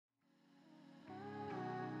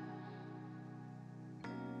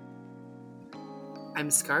I'm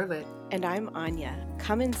Scarlett, And I'm Anya.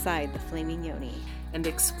 Come inside the Flaming Yoni. and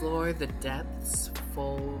explore the depths,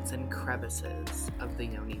 folds, and crevices of the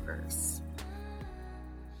Yoniverse.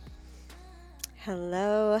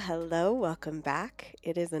 Hello, welcome back.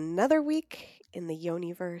 It is another week in the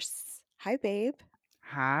Yoniverse. Hi, babe.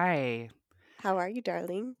 Hi. How are you,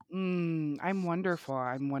 darling? I'm wonderful.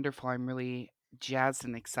 I'm really jazzed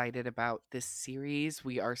and excited about this series.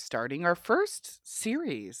 We are starting our first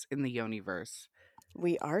series in the Yoniverse.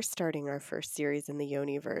 We are starting our first series in the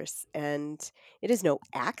Yoniverse, and it is no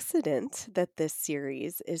accident that this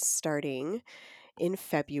series is starting in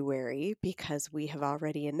February because we have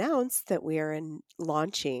already announced that we are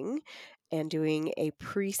launching and doing a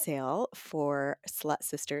pre-sale for Slut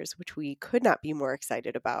Sisters, which we could not be more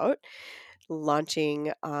excited about,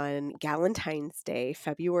 launching on Galentine's Day,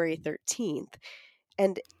 February 13th.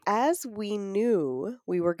 And as we knew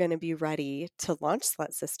we were going to be ready to launch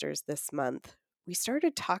Slut Sisters this month, we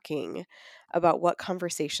started talking about what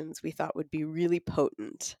conversations we thought would be really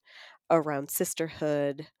potent around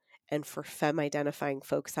sisterhood and for femme identifying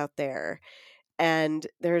folks out there. And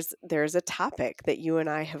there's a topic that you and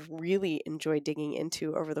I have really enjoyed digging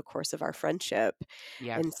into over the course of our friendship.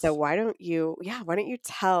 And so Yes. why don't you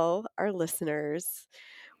tell our listeners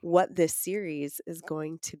what this series is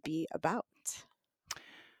going to be about?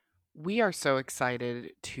 We are so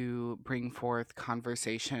excited to bring forth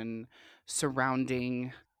conversation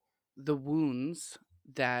surrounding the wounds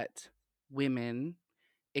that women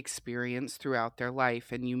experience throughout their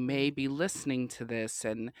life. And you may be listening to this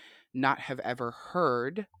and not have ever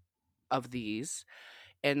heard of these.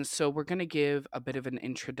 And so we're going to give a bit of an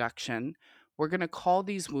introduction. We're going to call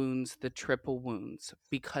these wounds the triple wounds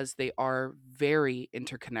because they are very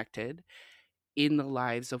interconnected in the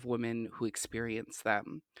lives of women who experience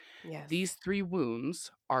them. Yes. These three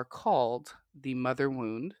wounds are called the mother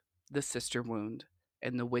wound, the sister wound,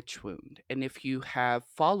 and the witch wound. And if you have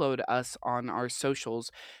followed us on our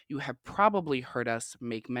socials, you have probably heard us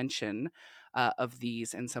make mention of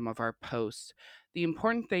these in some of our posts. The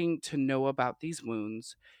important thing to know about these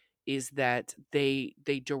wounds is that they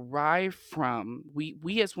derive from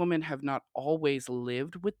we as women have not always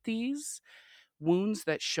lived with these wounds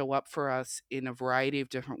that show up for us in a variety of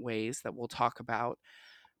different ways that we'll talk about.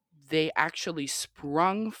 They actually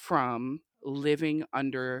sprung from living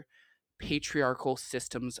under patriarchal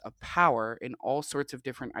systems of power in all sorts of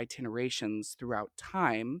different itinerations throughout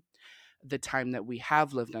time, the time that we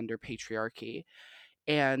have lived under patriarchy.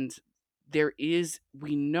 And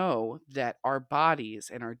we know that our bodies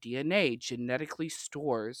and our DNA genetically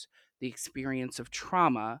stores the experience of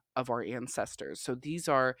trauma of our ancestors. So these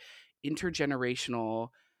are intergenerational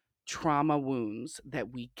trauma wounds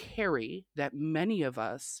that we carry that many of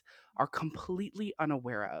us are completely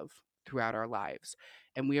unaware of throughout our lives.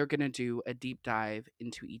 And we are going to do a deep dive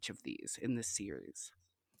into each of these in this series.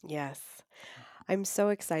 Yes. I'm so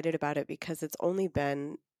excited about it because it's only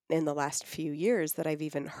been in the last few years that I've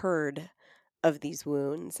even heard of these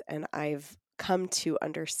wounds, and I've come to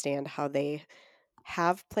understand how they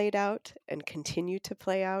have played out and continue to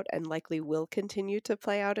play out and likely will continue to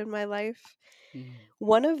play out in my life. Mm.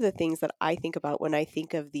 One of the things that I think about when I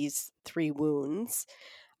think of these three wounds,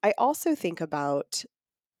 I also think about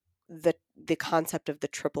the concept of the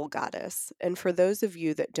triple goddess. And for those of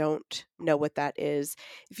you that don't know what that is,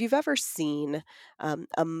 if you've ever seen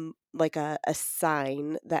like a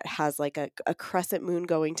sign that has like a crescent moon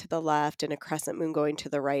going to the left and a crescent moon going to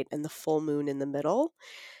the right and the full moon in the middle,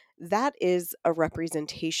 that is a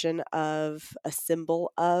representation of a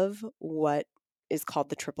symbol of what is called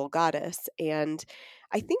the triple goddess. And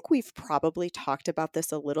I think we've probably talked about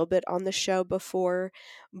this a little bit on the show before,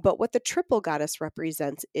 but what the triple goddess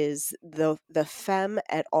represents is the femme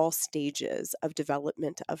at all stages of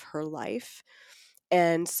development of her life.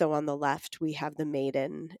 And so on the left, we have the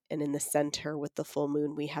maiden, and in the center with the full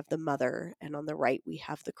moon, we have the mother, and on the right, we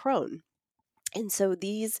have the crone. And so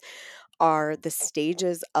these are the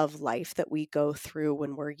stages of life that we go through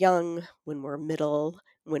when we're young, when we're middle,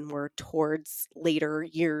 when we're towards later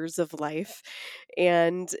years of life.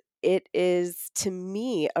 And it is, to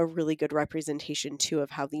me, a really good representation, too,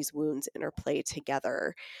 of how these wounds interplay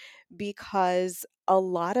together. Because a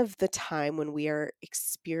lot of the time when we are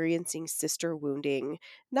experiencing sister wounding,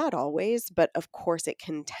 not always, but of course it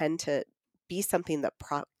can tend to be something that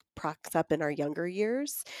procs up in our younger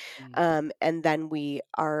years. Mm. And then we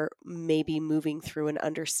are maybe moving through and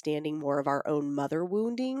understanding more of our own mother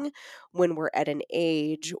wounding when we're at an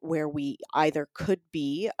age where we either could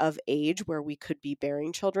be of age where we could be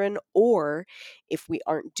bearing children, or if we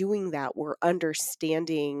aren't doing that, we're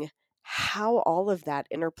understanding how all of that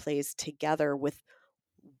interplays together with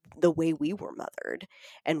the way we were mothered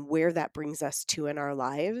and where that brings us to in our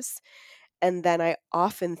lives. And then I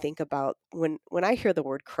often think about when I hear the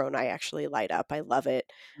word crone, I actually light up. I love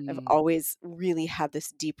it. I've Mm. always really had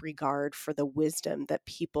this deep regard for the wisdom that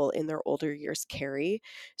people in their older years carry.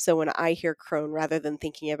 So when I hear crone, rather than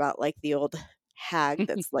thinking about like the old hag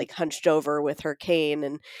that's like hunched over with her cane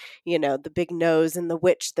and, the big nose and the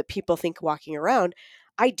witch that people think walking around,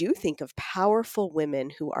 I do think of powerful women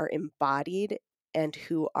who are embodied and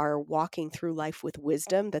who are walking through life with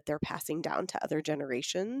wisdom that they're passing down to other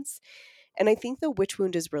generations. And I think the witch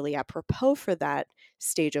wound is really apropos for that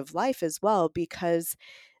stage of life as well, because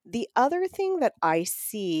the other thing that I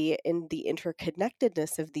see in the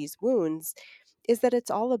interconnectedness of these wounds is that it's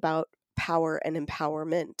all about power and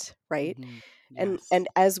empowerment, right? Mhm. And Yes. and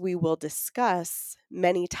as we will discuss,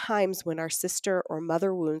 many times when our sister or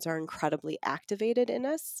mother wounds are incredibly activated in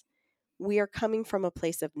us, we are coming from a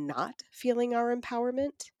place of not feeling our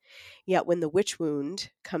empowerment. Yet when the witch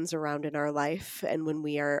wound comes around in our life and when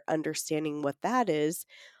we are understanding what that is,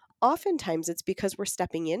 oftentimes it's because we're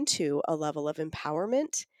stepping into a level of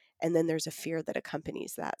empowerment and then there's a fear that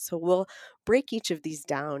accompanies that. So we'll break each of these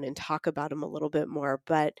down and talk about them a little bit more.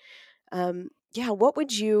 But what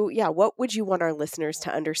would you want our listeners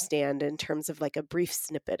to understand in terms of like a brief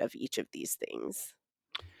snippet of each of these things?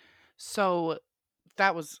 So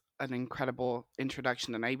that was an incredible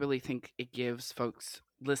introduction, and I really think it gives folks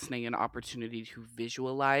listening an opportunity to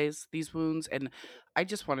visualize these wounds. And I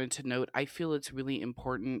just wanted to note, I feel it's really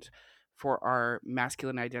important for our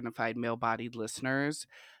masculine identified male bodied listeners.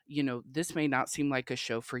 This may not seem like a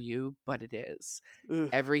show for you, but it is. Mm,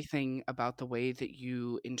 Everything about the way that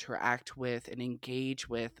you interact with and engage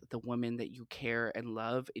with the women that you care and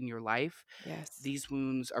love in your life, yes. these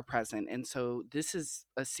wounds are present. And so this is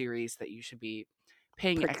a series that you should be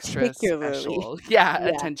paying extra Particularly. special Yeah.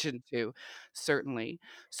 attention to, certainly.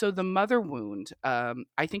 So the mother wound,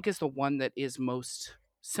 I think, is the one that is most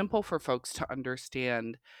simple for folks to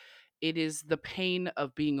understand. It is the pain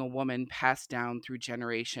of being a woman passed down through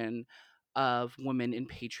generation of women in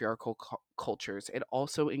patriarchal cultures. It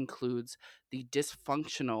also includes the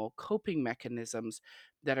dysfunctional coping mechanisms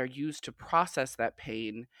that are used to process that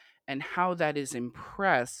pain and how that is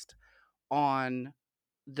impressed on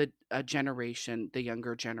the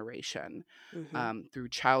younger generation, Hmm. through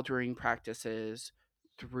child rearing practices,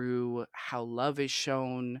 through how love is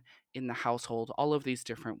shown in the household, all of these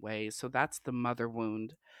different ways. So that's the mother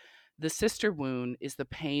wound. The sister wound is the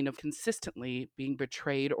pain of consistently being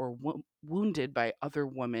betrayed or wounded by other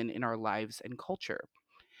women in our lives and culture.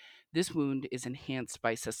 This wound is enhanced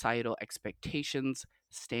by societal expectations,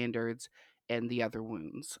 standards, and the other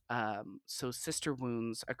wounds. So, sister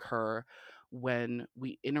wounds occur when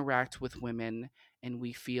we interact with women and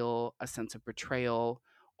we feel a sense of betrayal,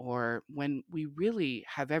 or when we really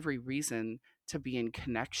have every reason to be in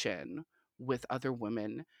connection with other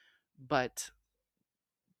women, but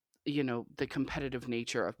the competitive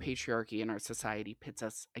nature of patriarchy in our society pits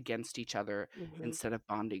us against each other Hmm. instead of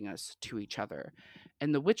bonding us to each other.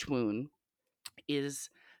 And the witch wound is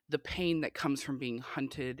the pain that comes from being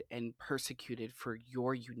hunted and persecuted for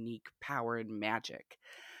your unique power and magic.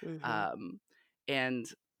 Hmm. Um, and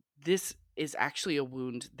this is actually a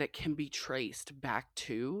wound that can be traced back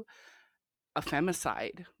to a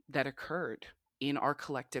femicide that occurred in our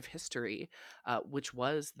collective history, which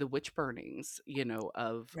was the witch burnings,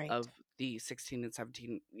 of Right. of the 16th and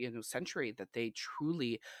 17th, century, that they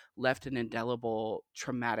truly left an indelible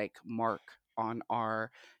traumatic mark on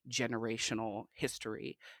our generational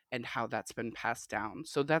history and how that's been passed down.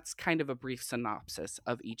 So that's kind of a brief synopsis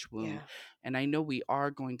of each wound. Yeah. And I know we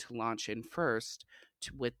are going to launch in first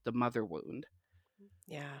with the mother wound.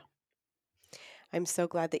 Yeah. I'm so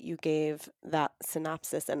glad that you gave that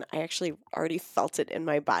synopsis, and I actually already felt it in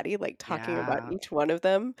my body, like, talking about Yeah. each one of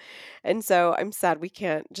them, and so I'm sad we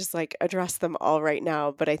can't just, like, address them all right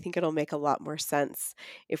now, but I think it'll make a lot more sense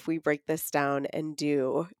if we break this down and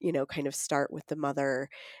do, kind of start with the mother,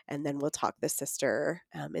 and then we'll talk the sister,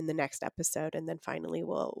 in the next episode, and then finally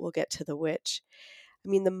we'll get to the witch. I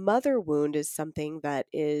mean, the mother wound is something that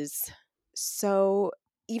is so,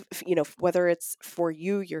 whether it's for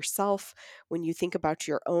you yourself, when you think about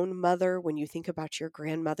your own mother, when you think about your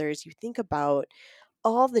grandmothers, you think about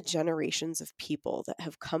all the generations of people that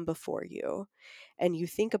have come before you, and you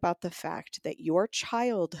think about the fact that your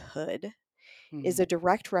childhood is Mm. a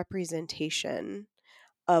direct representation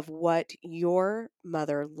of what your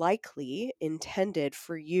mother likely intended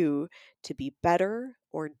for you to be better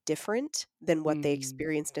or different than what they Mm.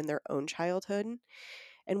 experienced in their own childhood.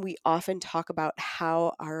 And we often talk about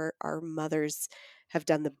how our mothers have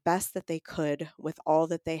done the best that they could with all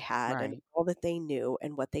that they had and Right. all that they knew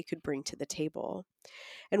and what they could bring to the table.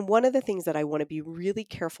 And one of the things that I want to be really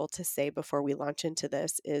careful to say before we launch into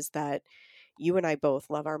this is that you and I both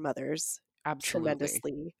love our mothers Absolutely.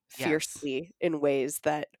 tremendously, Yes. fiercely in ways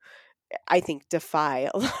that I think defy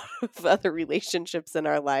a lot of other relationships in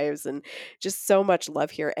our lives, and just so much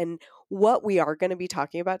love here. And what we are going to be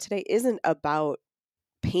talking about today isn't about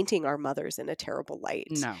painting our mothers in a terrible light.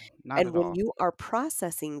 No, not And at when all. you are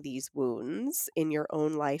processing these wounds in your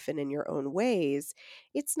own life and in your own ways,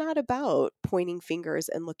 it's not about pointing fingers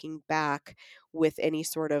and looking back with any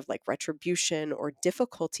sort of like retribution or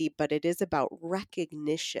difficulty, but it is about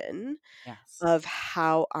recognition Yes. of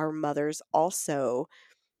how our mothers also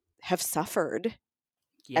have suffered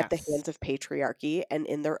at the Yes. hands of patriarchy and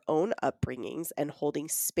in their own upbringings, and holding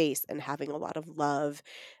space and having a lot of love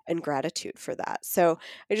and gratitude for that. So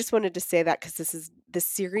I just wanted to say that because this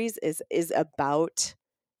series is about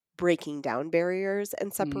breaking down barriers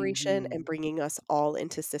and separation and Mhm. bringing us all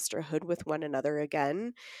into sisterhood with one another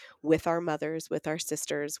again, with our mothers, with our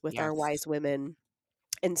sisters, with our Yes. wise women.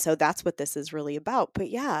 And so that's what this is really about. But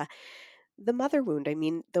yeah, the mother wound. I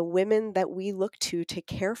mean, the women that we look to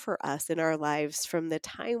care for us in our lives from the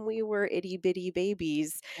time we were itty bitty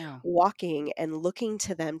babies, Yeah. walking and looking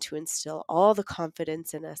to them to instill all the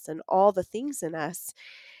confidence in us and all the things in us.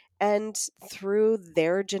 And through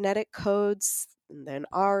their genetic codes and then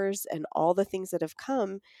ours and all the things that have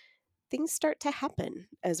come, things start to happen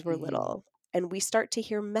as we're Mhm. little. And we start to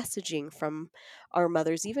hear messaging from our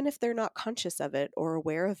mothers, even if they're not conscious of it or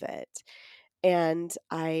aware of it. And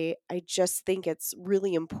I just think it's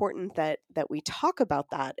really important that we talk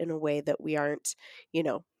about that in a way that we aren't, you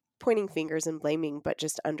know, pointing fingers and blaming, but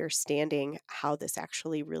just understanding how this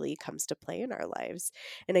actually really comes to play in our lives.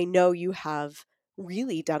 And I know you have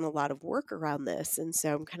really done a lot of work around this, and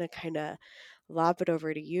so I'm gonna kinda lob it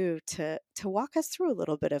over to you to walk us through a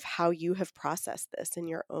little bit of how you have processed this in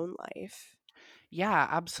your own life. Yeah,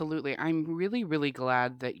 absolutely. I'm really, really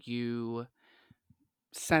glad that you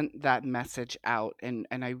sent that message out, and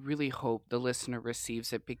I really hope the listener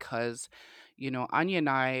receives it because, Anya and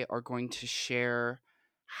I are going to share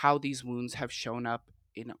how these wounds have shown up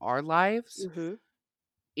in our lives Mhm.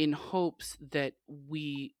 in hopes that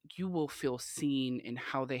you will feel seen in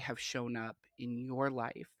how they have shown up in your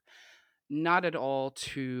life. Not at all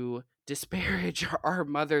to disparage our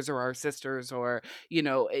mothers or our sisters or,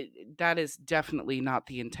 that is definitely not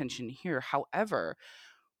the intention here. However,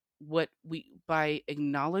 what we by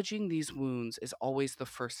acknowledging these wounds is always the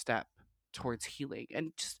first step towards healing,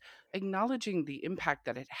 and just acknowledging the impact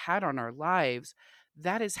that it had on our lives,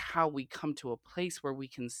 that is how we come to a place where we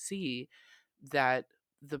can see that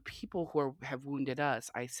the people have wounded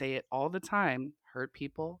us, I say it all the time, hurt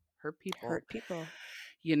people. Hurt people.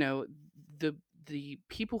 you know the the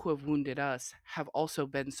people who have wounded us have also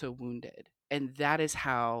been so wounded, and that is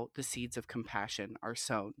how the seeds of compassion are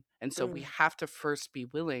sown. And so we Mm. have to first be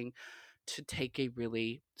willing to take a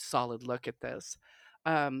really solid look at this.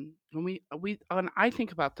 When I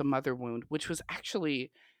think about the mother wound, which was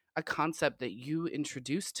actually a concept that you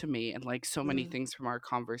introduced to me, and like so many Mm. things from our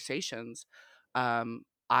conversations,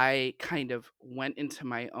 I kind of went into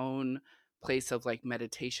my own place of like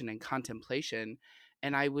meditation and contemplation,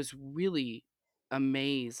 and I was really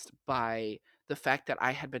amazed by the fact that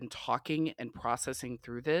I had been talking and processing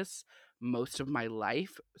through this most of my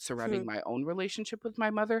life surrounding Hmm. my own relationship with my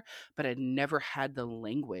mother, but had never had the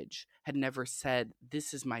language, had never said,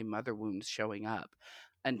 "This is my mother wound showing up,"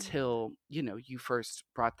 Mm. until, you first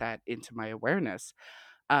brought that into my awareness.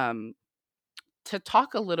 Um, to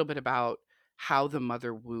talk a little bit about how the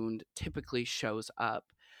mother wound typically shows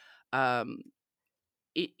up, um,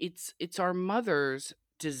 it's our mothers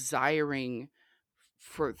desiring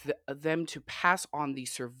for them to pass on the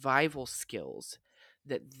survival skills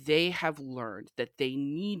that they have learned that they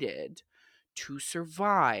needed to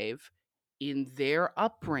survive in their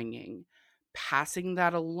upbringing, passing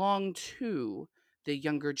that along to the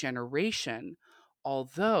younger generation.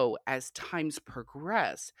 Although, as times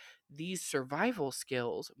progress, these survival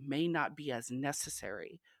skills may not be as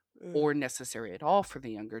necessary Mm. or necessary at all for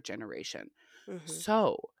the younger generation. Mhm.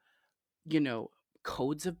 So, you know,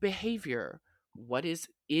 codes of behavior, what is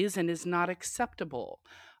and is not acceptable,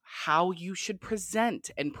 how you should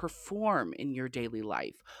present and perform in your daily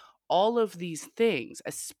life. All of these things,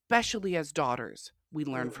 especially as daughters, we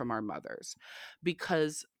learn Mm. from our mothers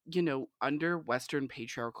because, under Western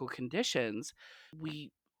patriarchal conditions,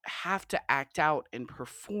 we have to act out and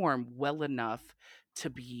perform well enough to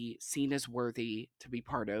be seen as worthy to be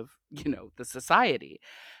part of, the society.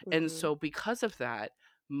 And Mhm. so because of that,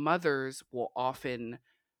 mothers will often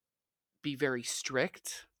be very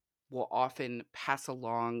strict, will often pass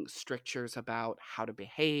along strictures about how to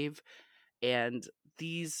behave, and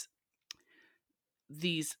these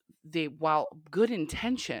these they while good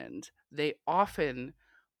intentioned, they often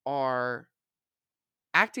are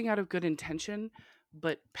acting out of good intention,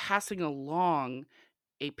 but passing along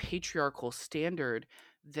a patriarchal standard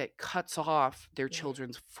that cuts off their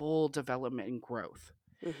children's full development and growth.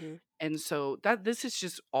 Mm-hmm. And so that this is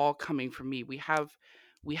just all coming from me. We have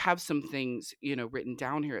some things, written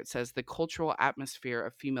down here. It says the cultural atmosphere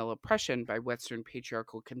of female oppression by Western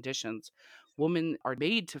patriarchal conditions. Women are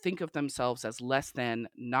made to think of themselves as less than,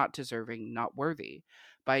 not deserving, not worthy.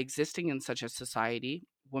 By existing in such a society,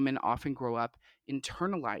 women often grow up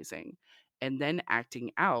internalizing and then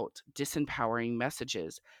acting out disempowering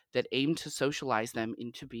messages that aim to socialize them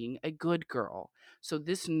into being a good girl. So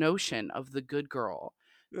this notion of the good girl,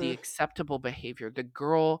 the Mm, acceptable behavior, the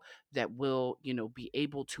girl that will, be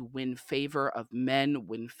able to win favor of men,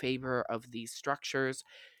 win favor of these structures,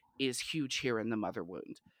 is huge here in the mother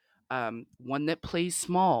wound. One that plays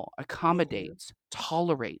small, mhm. accommodates,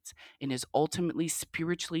 tolerates, and is ultimately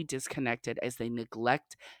spiritually disconnected as they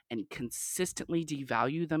neglect and consistently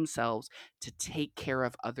devalue themselves to take care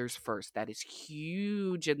of others first. That is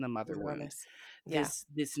huge in the mother wound. Enormous. Yeah.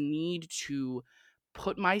 This need to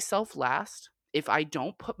put myself last. If I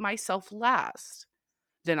don't put myself last,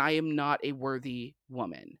 then I am not a worthy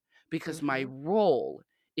woman, because my Mhm. role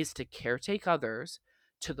is to caretake others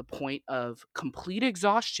to the point of complete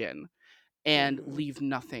exhaustion and Mhm. leave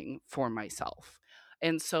nothing for myself.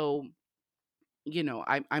 And so,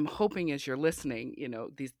 I'm hoping as you're listening,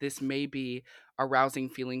 this may be arousing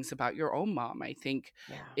feelings about your own mom. I think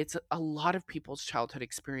Yeah. it's a lot of people's childhood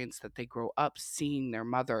experience that they grow up seeing their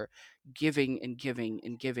mother giving and giving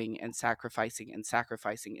and giving and sacrificing and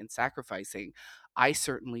sacrificing and sacrificing. I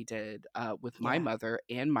certainly did, with my Yeah. mother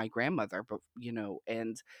and my grandmother, but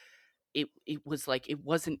and it was like it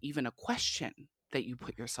wasn't even a question that you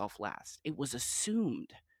put yourself last. It was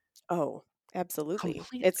assumed Oh, absolutely.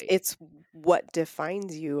 It's completely. it's what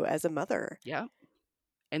defines you as a mother. Yeah.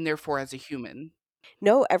 And therefore as a human.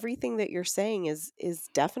 No, everything that you're saying is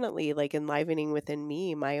definitely like enlivening within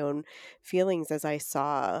me my own feelings as I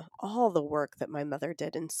saw all the work that my mother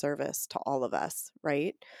did in service to all of us,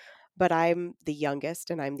 right? But I'm the youngest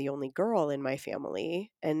and I'm the only girl in my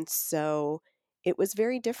family. And so it was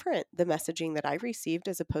very different, the messaging that I received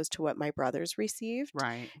as opposed to what my brothers received.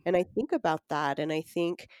 Right. And I think about that and I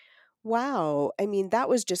think, wow, I mean, that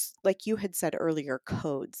was just like you had said earlier,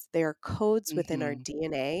 codes. They are codes within our Mhm.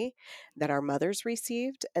 DNA that our mothers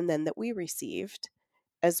received and then that we received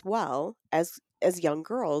as well as young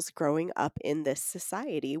girls growing up in this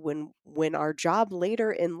society when our job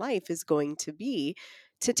later in life is going to be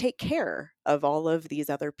to take care of all of these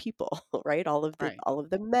other people, right? Right. All of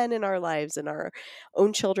the men in our lives and our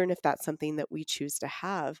own children if that's something that we choose to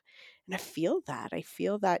have. And I feel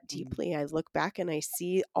that Mhm. deeply. I look back and I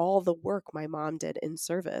see all the work my mom did in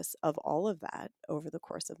service of all of that over the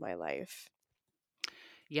course of my life.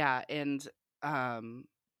 Yeah, and, um,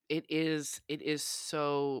 it is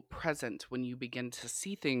so present when you begin to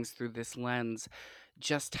see things through this lens,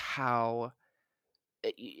 just how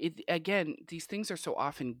again, these things are so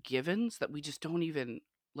often givens that we just don't even,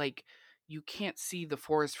 like, you can't see the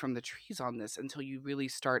forest from the trees on this until you really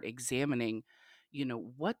start examining,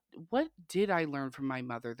 what did I learn from my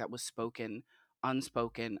mother that was spoken,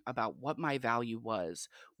 unspoken, about what my value was,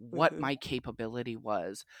 what Mhm. my capability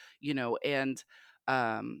was, and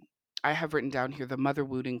um I have written down here the mother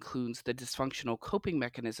wound includes the dysfunctional coping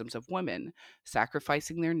mechanisms of women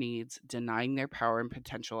sacrificing their needs, denying their power and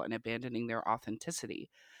potential, and abandoning their authenticity.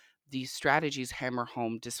 These strategies hammer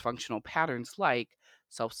home dysfunctional patterns like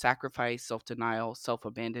self sacrifice, self denial, self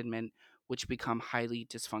abandonment, which become highly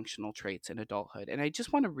dysfunctional traits in adulthood. And I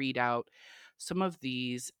just want to read out some of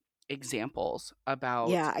these examples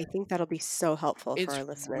about. Yeah, I think that'll be so helpful for It's our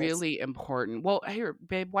listeners. really important. Well, here,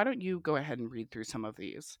 babe, why don't you go ahead and read through some of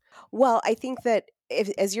these? Well, I think that if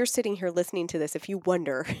as you're sitting here listening to this, if you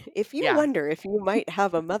wonder Yeah. if you might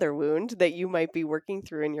have a mother wound that you might be working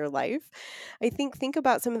through in your life, think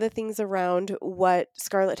about some of the things around what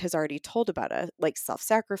Scarlett has already told about us, like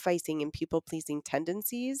self-sacrificing and people-pleasing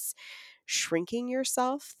tendencies, shrinking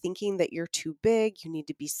yourself, thinking that you're too big, you need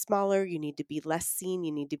to be smaller, you need to be less seen,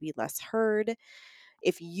 you need to be less heard.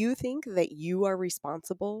 If you think that you are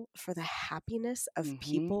responsible for the happiness of Hmm.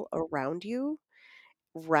 people around you,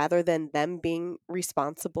 rather than them being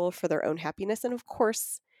responsible for their own happiness. And of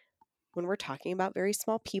course, when we're talking about very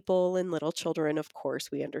small people and little children, of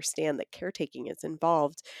course, we understand that caretaking is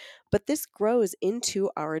involved. But this grows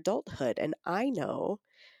into our adulthood. And I know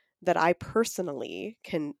that I personally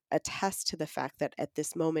can attest to the fact that at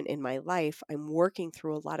this moment in my life, I'm working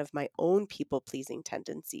through a lot of my own people pleasing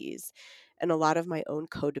tendencies and a lot of my own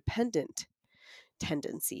codependent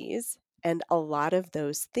tendencies. And a lot of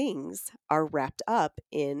those things are wrapped up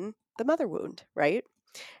in the mother wound, right?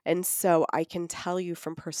 And so I can tell you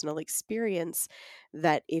from personal experience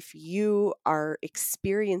that if you are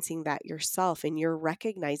experiencing that yourself and you're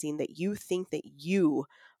recognizing that you think that you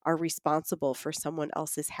are responsible for someone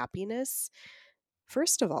else's happiness,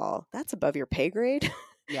 first of all, that's above your pay grade.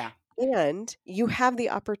 Yeah. And you have the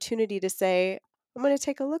opportunity to say, I'm going to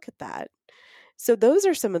take a look at that. So those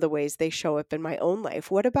are some of the ways they show up in my own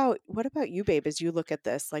life. What about you, babe, as you look at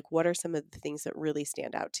this? Like what are some of the things that really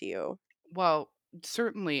stand out to you? Well,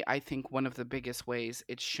 certainly, I think one of the biggest ways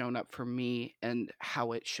it's shown up for me and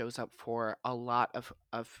how it shows up for a lot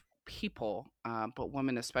of people, but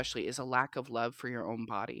women especially, is a lack of love for your own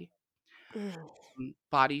body. Mm,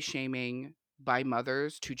 Body shaming by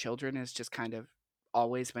mothers to children has just kind of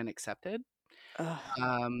always been accepted. ugh,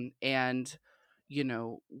 And, you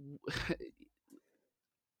know,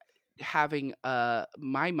 having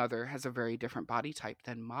my mother has a very different body type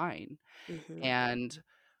than mine. mhm, And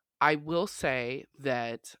I will say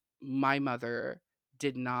that my mother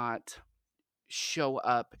did not show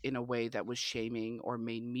up in a way that was shaming or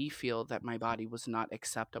made me feel that my body was not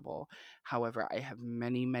acceptable. However, I have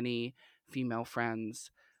many, many female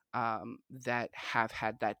friends that have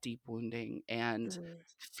had that deep wounding and mhm,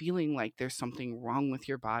 feeling like there's something wrong with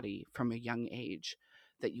your body from a young age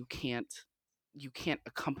that you can't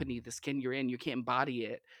accompany the skin you're in, you can't embody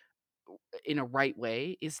it in a right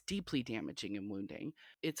way is deeply damaging and wounding.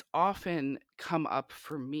 It's often come up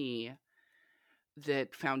for me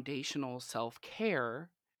that foundational self-care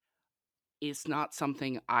is not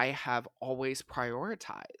something I have always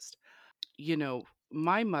prioritized.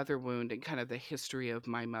 My mother wound and kind of the history of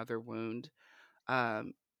my mother wound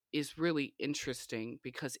um, is really interesting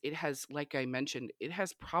because it has, like I mentioned, it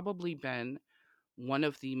has probably been one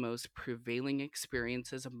of the most prevailing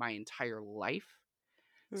experiences of my entire life.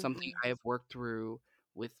 Something mhm, I have worked through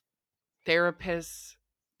with therapists,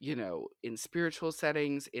 in spiritual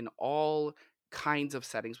settings, in all kinds of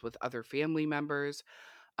settings with other family members.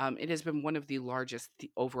 It has been one of the largest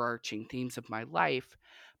overarching themes of my life,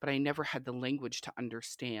 but I never had the language to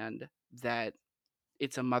understand that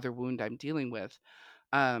it's a mother wound I'm dealing with.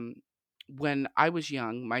 Um, when I was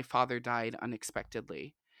young, my father died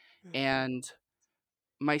unexpectedly. mhm, And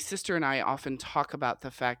my sister and I often talk about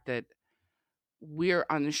the fact that we're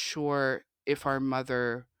unsure if our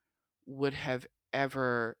mother would have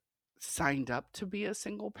ever signed up to be a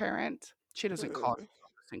single parent. She doesn't call mhm,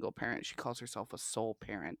 herself a single parent, she calls herself a soul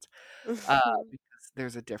parent, mhm, because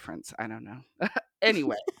there's a difference, I don't know.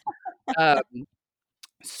 Anyway, um,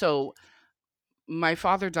 so my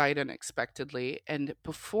father died unexpectedly, and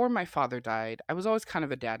before my father died, I was always kind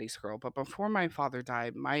of a daddy's girl, but before my father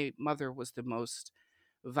died, my mother was the most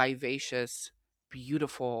vivacious,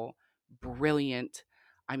 beautiful, brilliant.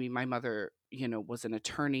 I mean, my mother, was an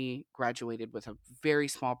attorney, graduated with a very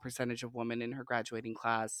small percentage of women in her graduating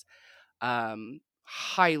class,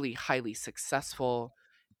 highly, highly successful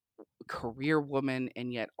career woman,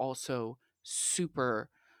 and yet also super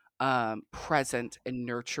present and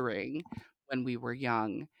nurturing when we were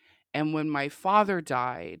young. And when my father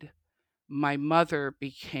died, my mother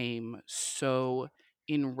became so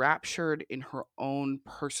enraptured in her own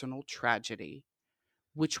personal tragedy,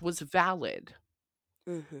 which was valid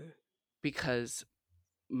mhm, because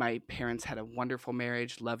my parents had a wonderful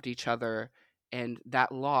marriage, loved each other, and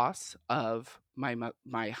that loss of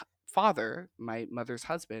father, my mother's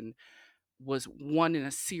husband, was one in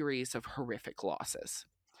a series of horrific losses.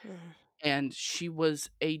 mhm, And she was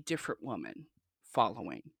a different woman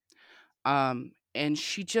following. And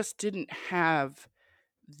she just didn't have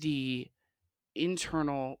the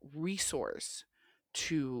internal resource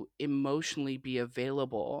to emotionally be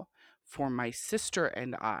available for my sister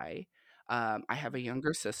and I. I have a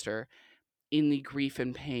younger sister in the grief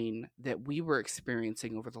and pain that we were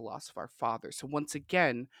experiencing over the loss of our father. So, once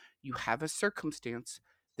again, you have a circumstance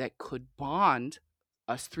that could bond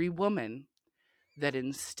us three women that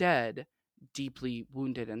instead deeply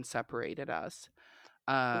wounded and separated us.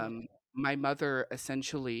 mhm, My mother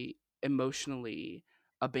essentially emotionally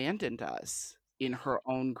abandoned us in her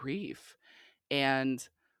own grief. And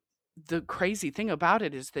the crazy thing about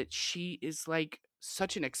it is that she is like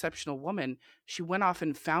such an exceptional woman. She went off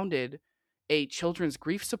and founded a children's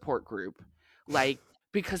grief support group, like,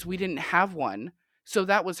 because we didn't have one. So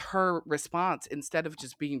that was her response. Instead of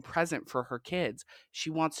just being present for her kids, she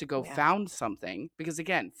wants to go yeah, found something because,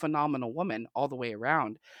 again, phenomenal woman all the way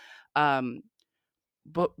around. Um,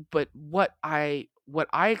 but what I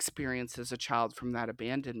experienced as a child from that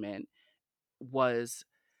abandonment was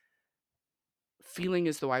feeling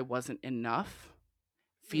as though I wasn't enough,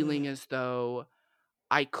 Mm, feeling as though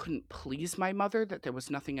I couldn't please my mother, that there was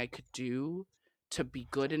nothing I could do to be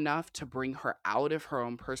good enough to bring her out of her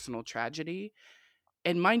own personal tragedy.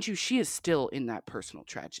 And mind you, she is still in that personal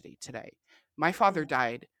tragedy today. My father mm.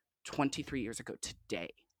 died 23 years ago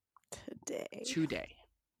today. Today. Today.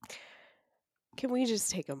 Can we just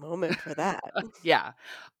take a moment for that? Yeah.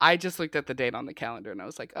 I just looked at the date on the calendar and I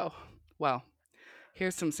was like, "Oh, well,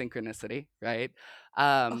 here's some synchronicity," right?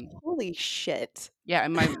 Um, Holy shit. yeah,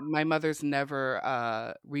 and my mother's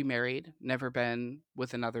never remarried, never been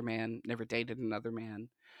with another man, never dated another man,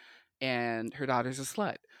 and her daughter's a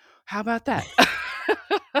slut. How about that?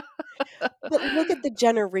 But look at the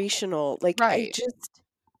generational, like, I Right. just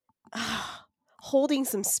holding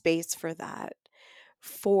some space for that,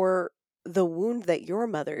 for the wound that your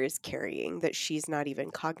mother is carrying that she's not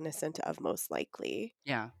even cognizant of, most likely,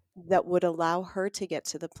 Yeah, that would allow her to get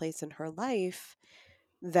to the place in her life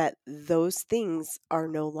that those things are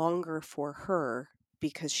no longer for her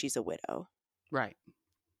because she's a widow. right.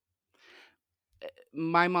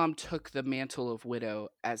 My mom took the mantle of widow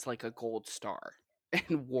as like a gold star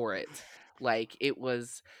and wore it. Like it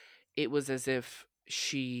was as if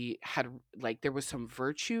she had like there was some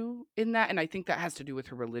virtue in that, and I think that has to do with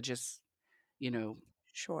her religious, you know,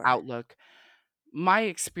 Sure. outlook. My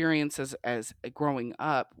experience as growing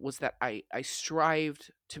up was that I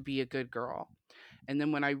strived to be a good girl. And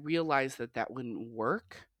then when I realized that that wouldn't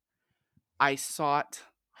work, I sought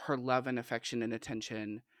her love and affection and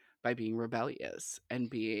attention by being rebellious and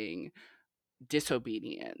being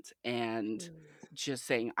disobedient and Mm, just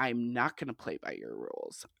saying I'm not going to play by your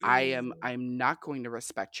rules. mm, I'm not going to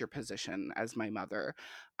respect your position as my mother.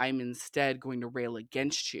 I'm instead going to rail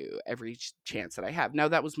against you every chance that I have. Now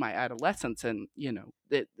that was my adolescence, and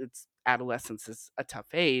it's adolescence is a tough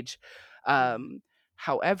age. mm, Um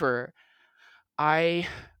However, I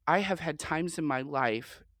I have had times in my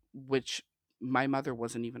life which my mother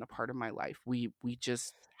wasn't even a part of my life. We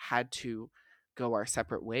just had to go our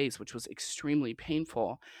separate ways, which was extremely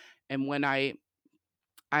painful. And when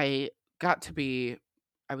I got to be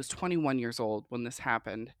I was 21 years old when this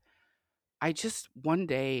happened. I just one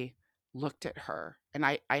day looked at her, and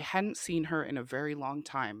I hadn't seen her in a very long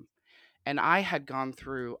time. And I had gone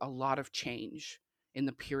through a lot of change in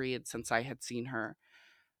the period since I had seen her,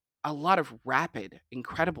 a lot of rapid,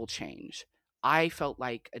 incredible change. I felt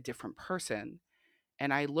like a different person.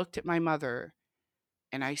 And I looked at my mother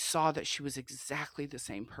and I saw that she was exactly the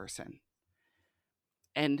same person.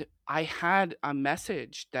 And I had a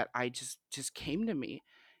message that I just came to me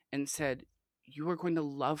and said, "You are going to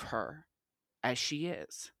love her as she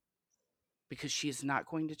is because she is not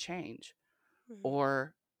going to change." mm,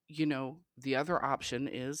 Or, the other option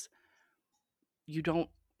is you don't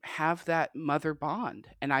have that mother bond.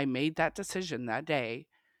 And I made that decision that day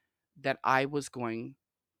that I was going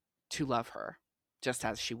to love her just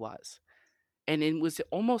as she was. And it was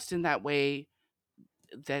almost in that way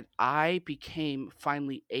that I became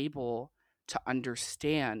finally able to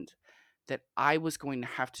understand that I was going to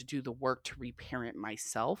have to do the work to reparent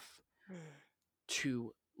myself, mm,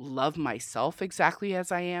 to love myself exactly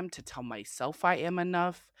as I am, to tell myself I am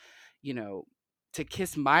enough, you know, to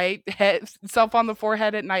kiss my self on the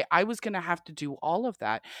forehead at night. I was going to have to do all of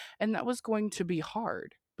that. And that was going to be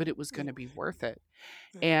hard, but it was going to be mm, worth it.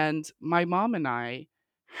 mm, And my mom and I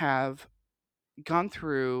have gone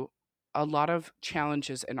through a lot of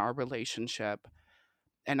challenges in our relationship.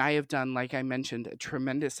 And I have done, like I mentioned, a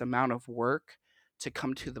tremendous amount of work to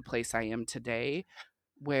come to the place I am today,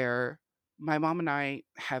 where my mom and I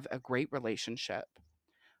have a great relationship.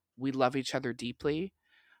 We love each other deeply.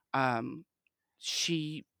 Um,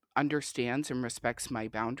 she understands and respects my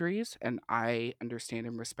boundaries, and I understand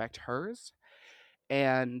and respect hers.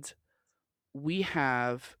 And we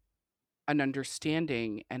have an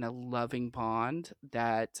understanding and a loving bond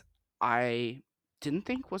that I didn't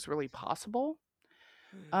think was really possible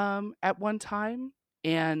mm, at one time.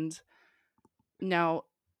 And now,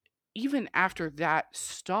 even after that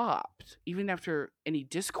stopped, even after any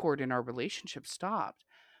discord in our relationship stopped,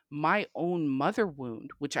 my own mother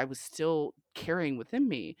wound, which I was still carrying within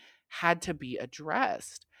me, had to be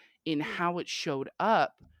addressed in mm, how it showed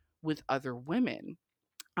up with other women.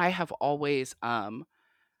 I have always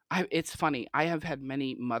it's funny. I have had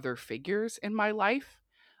many mother figures in my life.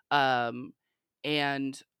 Um,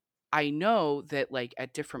 and I know that like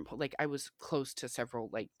at different like I was close to several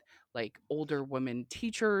like older women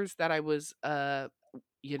teachers that I was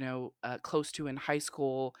close to in high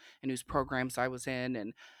school and whose programs I was in.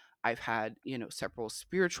 And I've had, several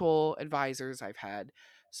spiritual advisors. I've had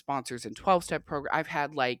sponsors in 12-step program.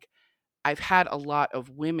 I've had a lot of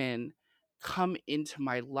women come into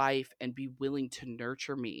my life and be willing to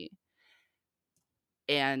nurture me.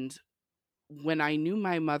 And when I knew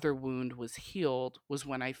my mother wound was healed was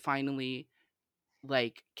when I finally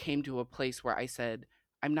like came to a place where I said,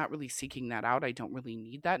 I'm not really seeking that out. I don't really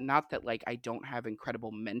need that. Not that like I don't have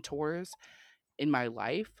incredible mentors in my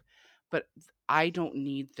life, but I don't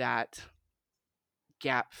need that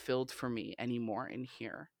gap filled for me anymore in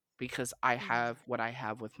here because I Yeah. have what I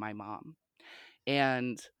have with my mom.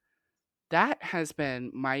 And that has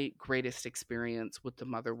been my greatest experience with the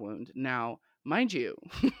mother wound. Now, mind you,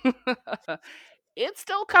 it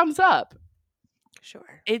still comes up.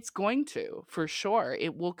 Sure. It's going to, for sure.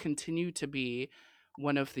 It will continue to be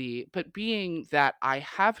one of the, but being that I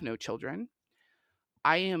have no children,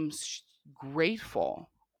 I am grateful.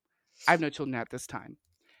 I have no children at this time.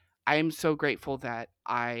 I am so grateful that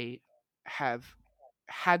I have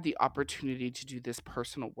had the opportunity to do this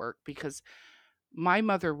personal work because my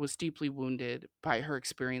mother was deeply wounded by her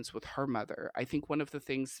experience with her mother. I think one of the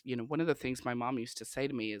things my mom used to say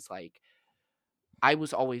to me is like, I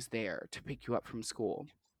was always there to pick you up from school.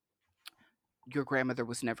 Your grandmother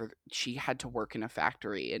was never, she had to work in a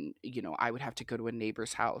factory and, I would have to go to a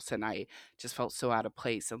neighbor's house and I just felt so out of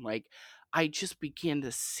place. And like, I just began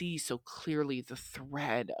to see so clearly the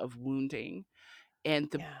thread of wounding.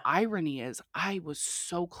 And the Yeah. irony is, I was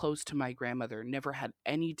so close to my grandmother, never had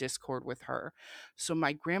any discord with her. So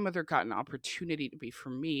my grandmother got an opportunity to be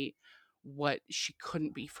for me what she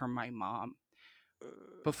couldn't be for my mom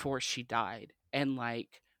Mm, before she died. And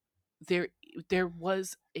like there there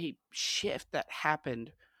was a shift that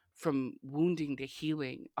happened from wounding to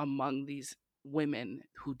healing among these women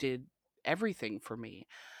who did everything for me.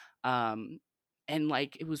 Um and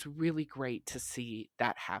like it was really great to see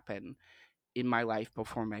that happen in my life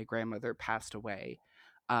before my grandmother passed away.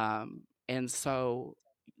 And so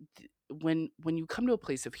when you come to a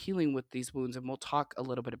place of healing with these wounds, and we'll talk a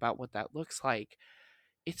little bit about what that looks like,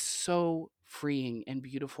 it's so freeing and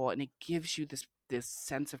beautiful, and it gives you this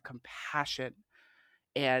sense of compassion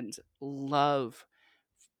and love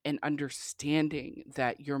and understanding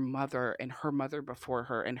that your mother and her mother before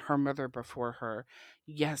her and her mother before her,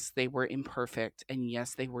 yes, they were imperfect and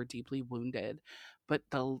yes, they were deeply wounded, but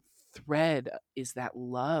the thread is that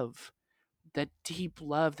love, that deep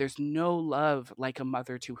love. There's no love like a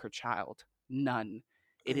mother to her child. None.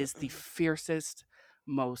 It is the mm-mm. fiercest,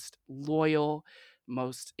 most loyal,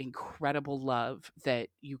 most incredible love that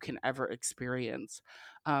you can ever experience.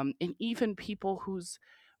 And even people whose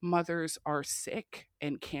mothers are sick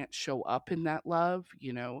and can't show up in that love,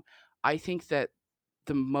 I think that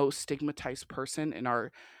the most stigmatized person in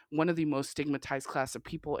our one of the most stigmatized class of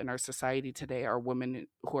people in our society today are women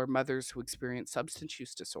who are mothers who experience substance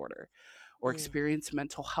use disorder or Mm, experience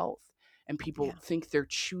mental health, and people yeah. think they're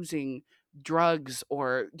choosing drugs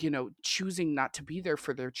or choosing not to be there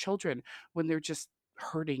for their children when they're just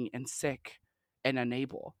hurting and sick and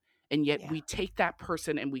unable. And yet Yeah. we take that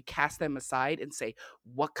person and we cast them aside and say,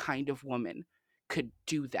 what kind of woman could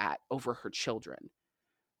do that over her children?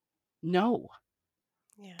 No,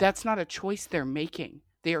 Yeah. that's not a choice they're making.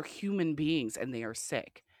 They are human beings and they are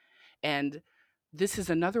sick. And this is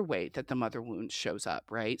another way that the mother wound shows up,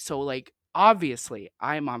 right? So, like, obviously,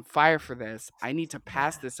 I'm on fire for this. I need to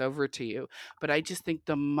pass Yeah. this over to you. But I just think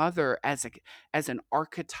the mother as an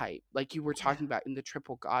archetype, like you were Yeah. talking about in the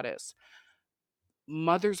triple goddess,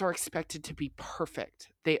 mothers are expected to be perfect.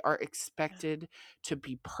 They are Yeah. expected to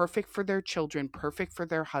be perfect for their children, perfect for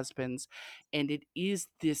their husbands, and it is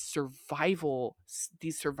these survival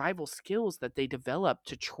skills that they develop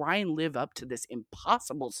to try and live up to this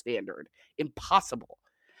impossible standard, impossible,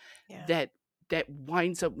 Yeah. that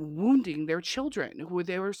winds up wounding their children who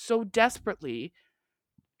they were so desperately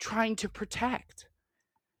trying to protect.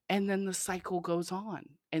 And then the cycle goes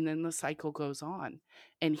on, and then the cycle goes on,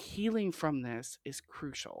 and healing from this is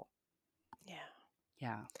crucial. Yeah.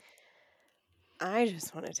 Yeah. I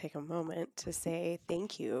just want to take a moment to say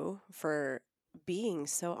thank you for being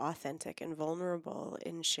so authentic and vulnerable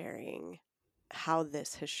in sharing how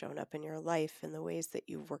this has shown up in your life and the ways that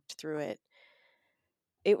you've worked through it.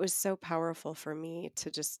 It was so powerful for me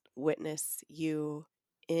to just witness you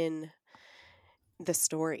in the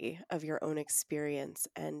story of your own experience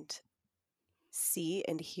and see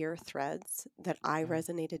and hear threads that I Yeah.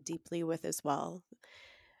 resonated deeply with as well.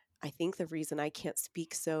 I think the reason I can't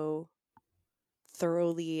speak so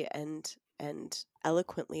thoroughly and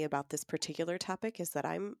eloquently about this particular topic is that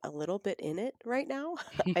I'm a little bit in it right now.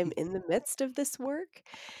 I'm in the midst of this work,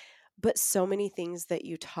 But so many things that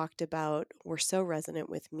you talked about were so resonant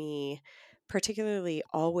with me, particularly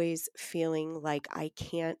always feeling like I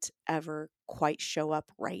can't ever quite show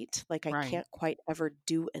up right, like I Right. can't quite ever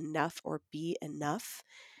do enough or be enough,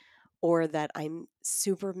 or that I'm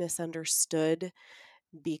super misunderstood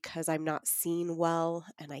because I'm not seen well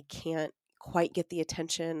and I can't quite get the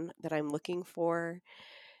attention that I'm looking for.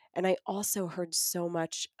 And I also heard so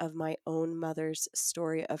much of my own mother's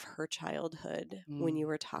story of her childhood when you Mm,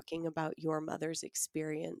 were talking about your mother's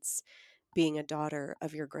experience being a daughter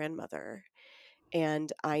of your grandmother.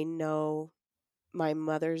 And I know my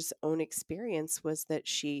mother's own experience was that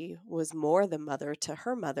she was more the mother to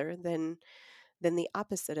her mother than the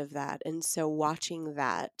opposite of that. And so watching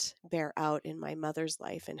that bear out in my mother's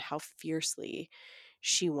life and how fiercely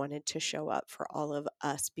she wanted to show up for all of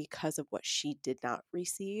us because of what she did not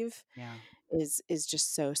receive yeah. is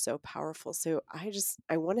just so, so powerful. So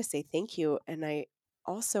I want to say thank you. And I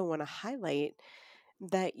also want to highlight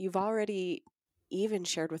that you've already even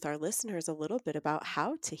shared with our listeners a little bit about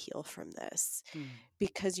how to heal from this, Mm.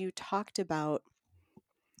 because you talked about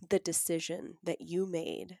the decision that you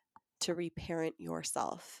made to reparent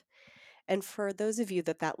yourself. And for those of you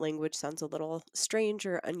that that language sounds a little strange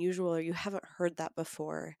or unusual, or you haven't heard that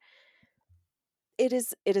before, it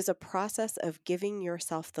is a process of giving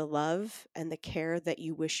yourself the love and the care that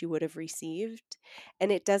you wish you would have received.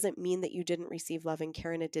 And it doesn't mean that you didn't receive love and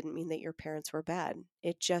care, and it didn't mean that your parents were bad.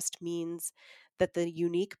 It just means that the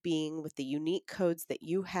unique being with the unique codes that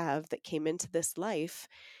you have that came into this life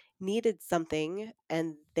needed something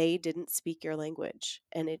and they didn't speak your language.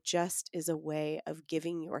 And it just is a way of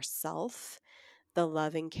giving yourself the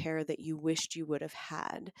love and care that you wished you would have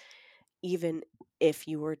had, even if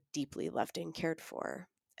you were deeply loved and cared for.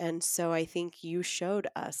 And so I think you showed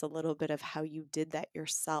us a little bit of how you did that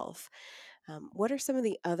yourself. What are some of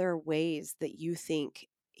the other ways that you think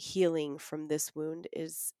healing from this wound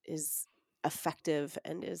is effective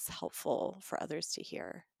and is helpful for others to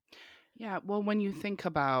hear? Yeah. Well, when you think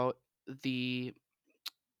about the,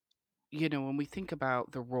 when we think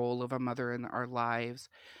about the role of a mother in our lives,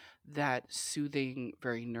 that soothing,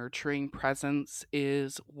 very nurturing presence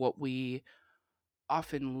is what we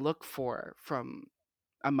often look for from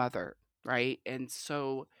a mother, right? And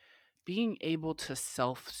so being able to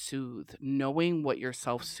self soothe, knowing what your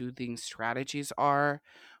self soothing strategies are,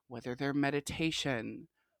 whether they're meditation,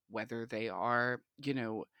 whether they are,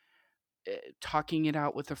 talking it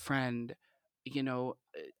out with a friend,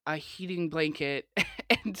 a heating blanket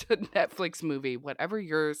and a Netflix movie, whatever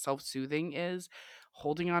your self-soothing is,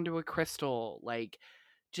 holding onto a crystal, like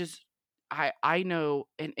just I know,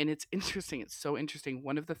 and it's interesting, it's so interesting.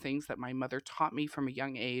 One of the things that my mother taught me from a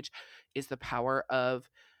young age is the power of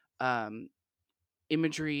um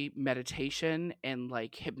imagery meditation and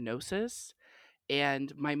like hypnosis,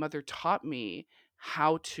 and my mother taught me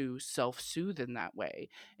how to self-soothe in that way.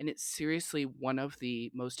 And it's seriously one of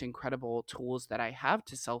the most incredible tools that I have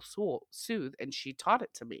to self-soothe. And she taught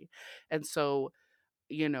it to me. And so,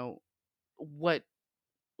 you know, what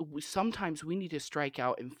sometimes we need to strike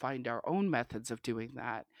out and find our own methods of doing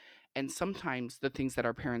that. And sometimes the things that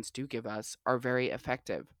our parents do give us are very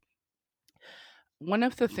effective. One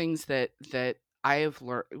of the things that I have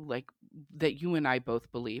learned, like that you and I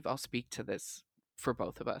both believe, I'll speak to this for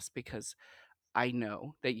both of us because I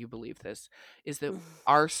know that you believe this, is that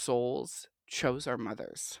our souls chose our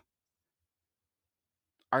mothers.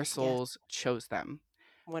 Our Yes, souls chose them.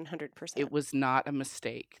 It 100%. was not a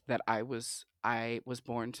mistake that I was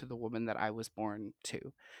born to the woman that I was born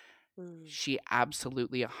to. Mm, She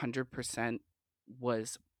absolutely 100%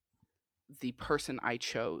 was the person I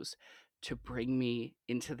chose to bring me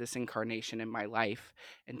into this incarnation in my life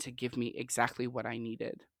and to give me exactly what I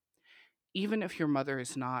needed. Even if your mother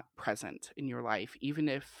is not present in your life, even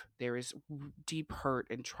if there is deep hurt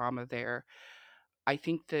and trauma there, I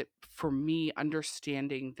think that for me,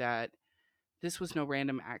 understanding that this was no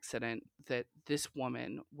random accident, that this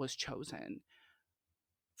woman was chosen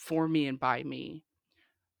for me and by me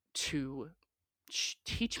to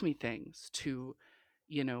teach me things, to,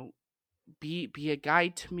 you know, be a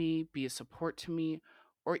guide to me, be a support to me,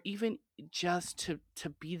 or even just to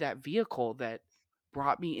be that vehicle that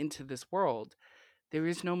brought me into this world. There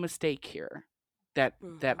is no mistake here that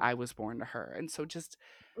mhm, I was born to her. And so just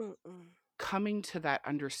mm-mm, coming to that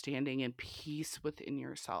understanding and peace within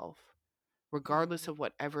yourself, regardless mhm, of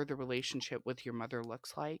whatever the relationship with your mother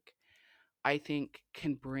looks like, I think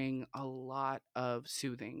can bring a lot of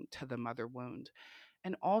soothing to the mother wound.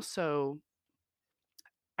 And also,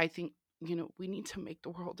 I think, we need to make the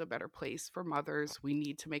world a better place for mothers. We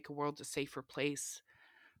need to make a world a safer place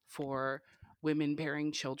for women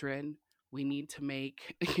bearing children. We need to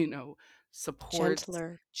make, you know, support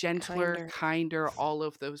Gentler, gentler, kinder. kinder, all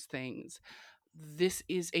of those things. This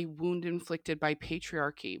is a wound inflicted by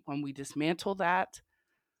patriarchy. When we dismantle that,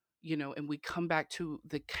 and we come back to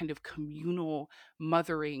the kind of communal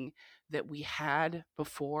mothering that we had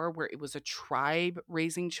before, where it was a tribe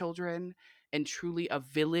raising children and truly a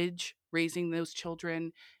village raising those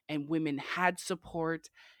children, and women had support,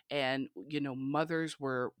 and mothers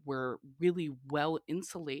were really well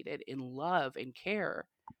insulated in love and care.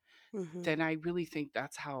 Mhm. Then I really think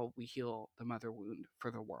that's how we heal the mother wound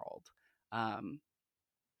for the world. um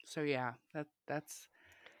so yeah, that's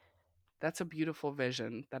a beautiful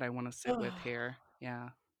vision that I want to sit with here. Yeah.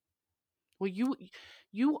 Well,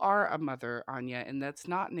 you are a mother, Anya, and that's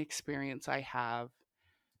not an experience I have.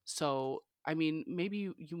 So, I mean, maybe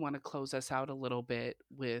you want to close us out a little bit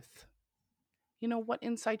with, what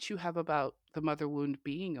insights you have about the mother wound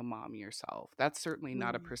being a mom yourself. That's certainly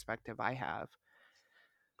not a Mm. perspective I have.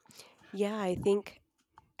 Yeah, I think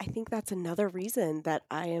that's another reason that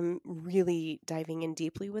I am really diving in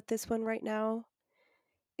deeply with this one right now,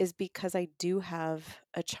 is because I do have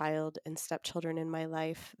a child and stepchildren in my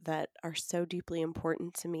life that are so deeply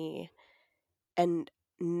important to me. And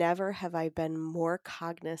never have I been more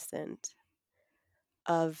cognizant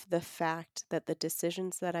of the fact that the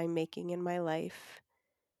decisions that I'm making in my life,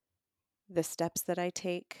 the steps that I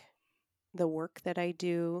take, the work that I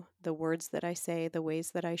do, the words that I say, the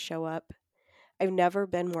ways that I show up, I've never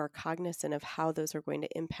been more cognizant of how those are going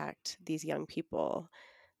to impact these young people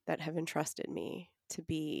that have entrusted me to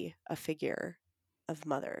be a figure of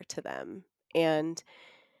mother to them. And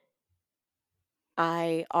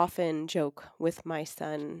I often joke with my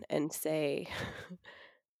son and say,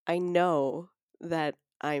 I know that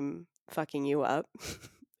I'm fucking you up,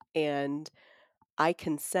 and I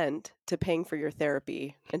consent to paying for your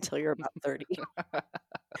therapy until you're about 30,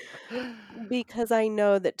 because I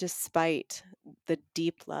know that despite the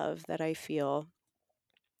deep love that I feel,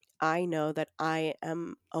 I know that I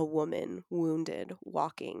am a woman wounded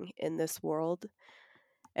walking in this world,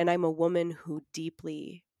 and I'm a woman who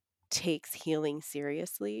deeply takes healing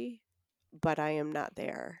seriously, but I am not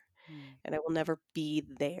there, Hmm. and I will never be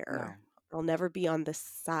there. No. I'll never be on the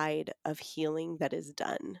side of healing that is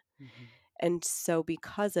done. Hmm. And so,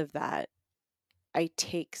 because of that, I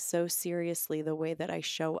take so seriously the way that I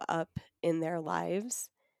show up in their lives.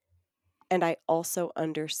 And I also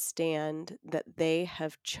understand that they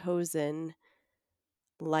have chosen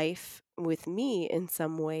life with me in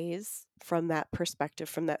some ways from that perspective,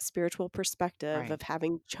 from that spiritual perspective Right. of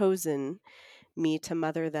having chosen me to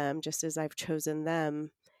mother them just as I've chosen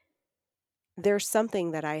them. There's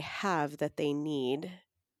something that I have that they need.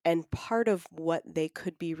 And part of what they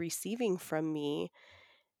could be receiving from me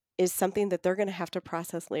is something that they're going to have to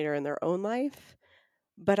process later in their own life.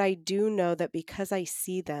 But I do know that because I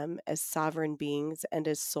see them as sovereign beings and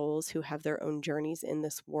as souls who have their own journeys in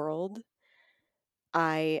this world,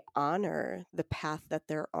 I honor the path that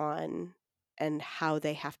they're on and how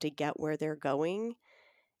they have to get where they're going.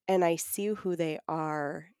 And I see who they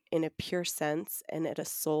are in a pure sense and at a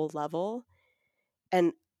soul level.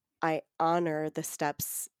 And I honor the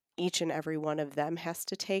steps each and every one of them has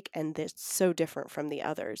to take. And it's so different from the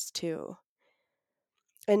others, too.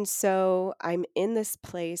 And so I'm in this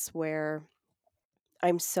place where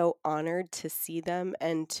I'm so honored to see them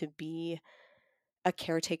and to be a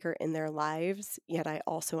caretaker in their lives, yet I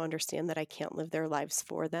also understand that I can't live their lives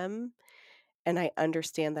for them, and I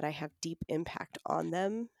understand that I have deep impact on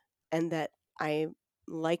them and that I'm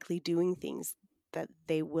likely doing things that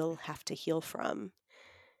they will have to heal from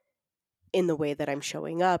in the way that I'm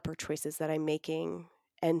showing up or choices that I'm making,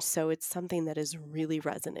 and so it's something that is really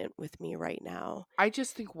resonant with me right now. I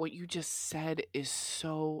just think what you just said is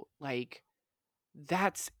so, like,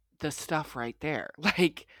 that's the stuff right there.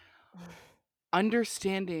 Like,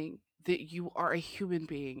 understanding that you are a human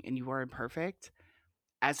being and you are imperfect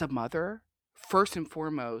as a mother, first and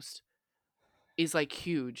foremost, is like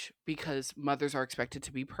huge, because mothers are expected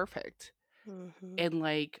to be perfect. Mhm. And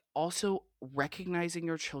like also recognizing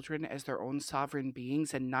your children as their own sovereign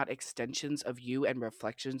beings and not extensions of you and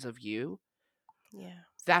reflections of you. Yeah.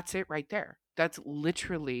 That's it right there. That's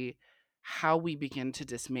literally how we begin to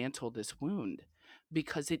dismantle this wound,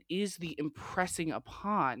 because it is the impressing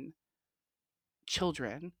upon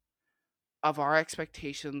children of our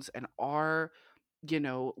expectations and our,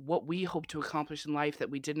 what we hope to accomplish in life that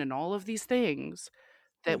we didn't, and all of these things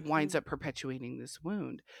that winds Mhm. up perpetuating this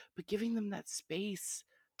wound. But giving them that space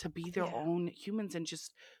to be their Yeah. own humans, and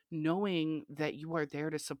just knowing that you are there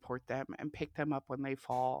to support them and pick them up when they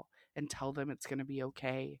fall and tell them it's going to be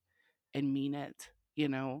okay and mean it.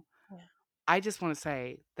 Yeah. I just want to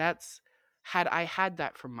say that's Had I had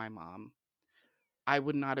that from my mom, I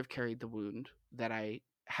would not have carried the wound that I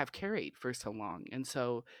have carried for so long.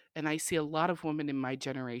 And I see a lot of women in my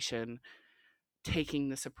generation taking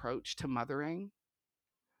this approach to mothering,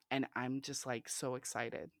 and I'm just like so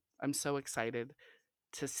excited. I'm so excited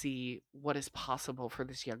to see what is possible for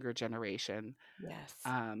this younger generation. Yes.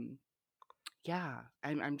 Um, yeah,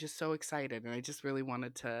 I'm just so excited, and I just really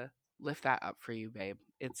wanted to lift that up for you, babe.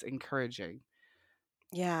 It's encouraging.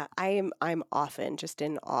 Yeah, I'm often just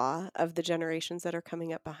in awe of the generations that are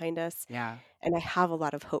coming up behind us, Yeah, and I have a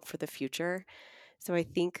lot of hope for the future. So I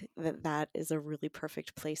think that that is a really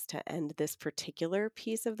perfect place to end this particular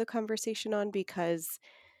piece of the conversation on, because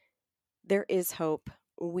there is hope.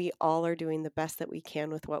 We all are doing the best that we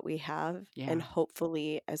can with what we have, and yeah,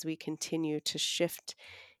 hopefully as we continue to shift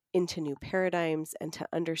into new paradigms and to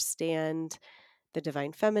understand the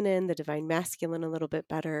divine feminine, the divine masculine a little bit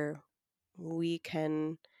better, we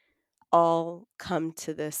can all come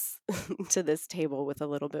to this to this table with a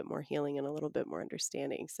little bit more healing and a little bit more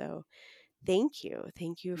understanding. So, thank you.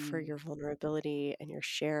 Thank you for mm, your vulnerability and your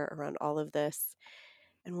share around all of this.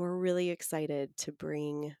 And we're really excited to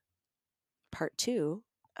bring part 2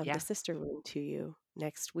 of the yeah, sister wound to you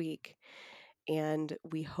next week. And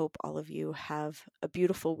we hope all of you have a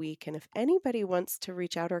beautiful week. And if anybody wants to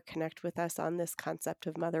reach out or connect with us on this concept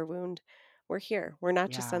of mother wound, we're here. We're not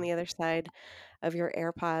just on yeah. the other side of your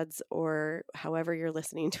AirPods or however you're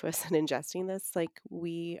listening to us and ingesting this. Like,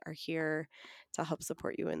 we are here to help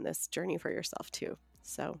support you in this journey for yourself, too.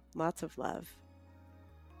 So, lots of love.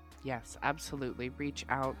 Yes, absolutely. Reach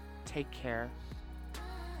out. Take care.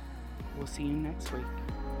 We'll see you next week.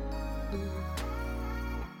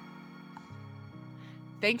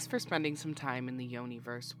 Thanks for spending some time in the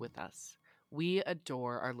Yoniverse with us. We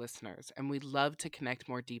adore our listeners, and we'd love to connect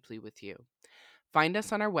more deeply with you. Find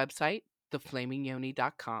us on our website,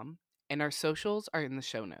 theflamingyoni.com, and our socials are in the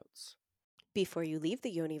show notes. Before you leave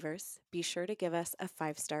the universe, be sure to give us a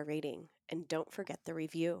 5-star rating and don't forget the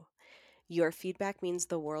review. Your feedback means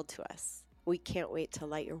the world to us. We can't wait to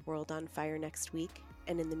light your world on fire next week.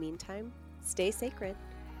 And in the meantime, stay sacred.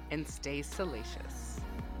 And stay salacious.